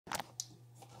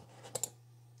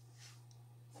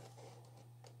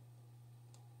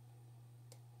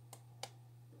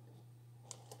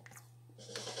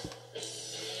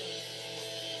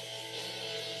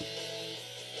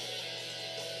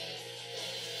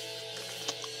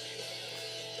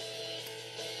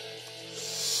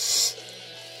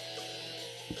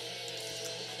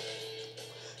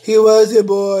He was a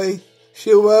boy.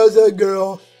 She was a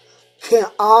girl. Can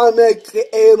I make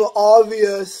it more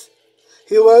obvious?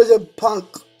 He was a punk.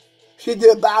 She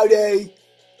did ballet.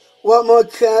 What more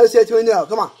can I say to her now?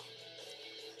 Come on.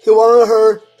 He wanted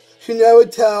her. She never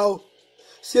tell.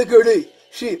 Secretly,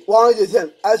 she wanted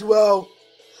him as well.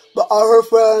 But all her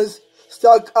friends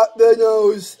stuck up their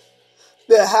nose.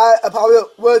 They had a problem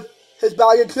with his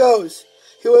bag of clothes.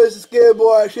 He was a scared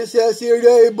boy. She said,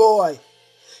 "Serious boy."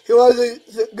 He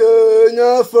wasn't good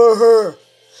enough for her.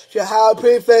 She had a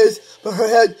pretty face, but her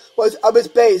head was up in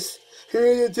space. He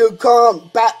needed to come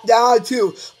back down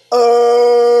to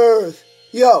Earth.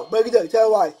 Yo, break it down, tell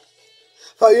her why.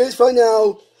 5 years from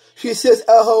now, she sits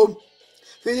at home,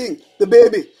 feeding the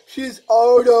baby. She's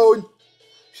all alone.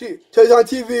 She turns on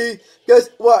TV. Guess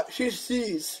what she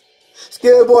sees?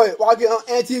 Scared boy walking on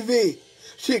TV.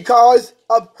 She calls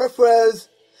up her friends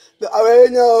that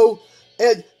already know,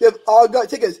 and they've all got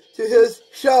tickets to his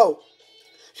show.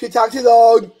 She talks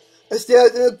along and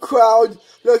stands in the crowd,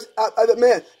 looks up at the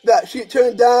man that she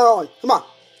turned down. Come on.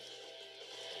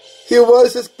 He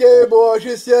was a scared boy.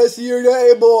 She says, "You're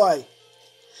the boy."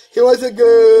 He wasn't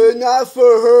good enough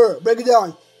for her. Break it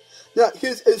down. Now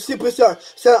he's a superstar.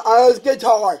 Selling on his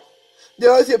guitar.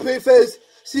 There's a pretty face.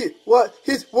 See what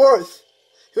he's worth.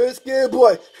 He was a scared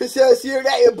boy. She says, "You're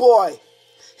the boy."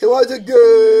 He wasn't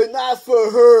good enough for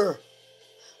her.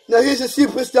 Now he's a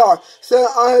superstar. Selling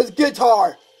on his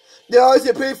guitar. There's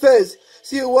a pretty face.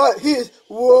 See what he's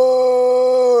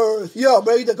worth. Yo,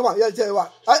 break it down. Come on. You gotta tell you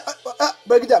what.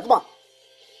 Break it down. Come on.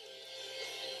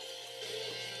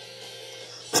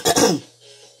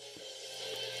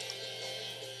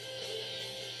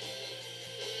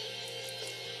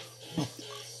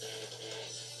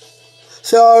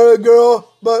 Sorry,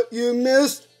 girl, but you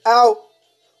missed out.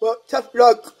 Well, tough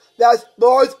luck. That's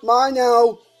boys mine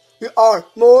now. We are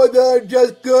more than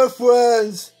just good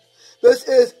friends. This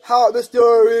is how the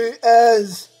story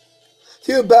ends.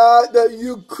 Too bad that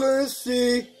you couldn't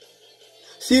see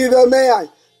the man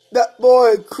that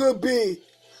boy could be.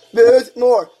 There's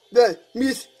more than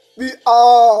meets the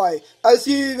eye. I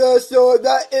see the soul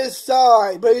that is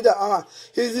inside. Break it down.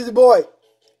 He's the boy,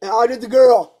 and I did the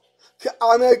girl. Can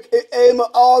I make it more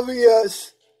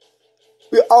obvious?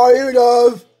 We are in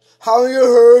love. How you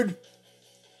heard?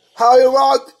 How you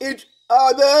rock each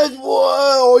other's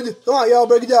world? Come on, y'all,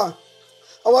 break it down.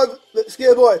 I was the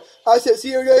scared boy. I said, "See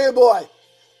you later, boy."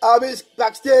 I'll be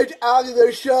backstage after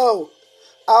the show.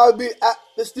 I'll be at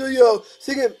the studio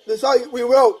singing the song we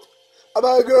wrote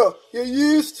about a girl you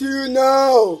used to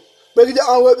know. Break it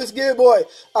down with the scared boy.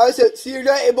 I said, "See you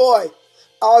later, boy."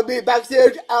 I'll be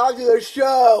backstage after the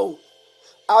show.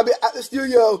 I'll be at the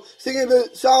studio singing the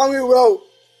song we wrote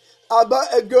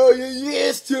about a girl you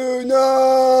used to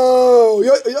know.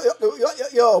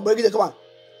 Yo, break it down, come on.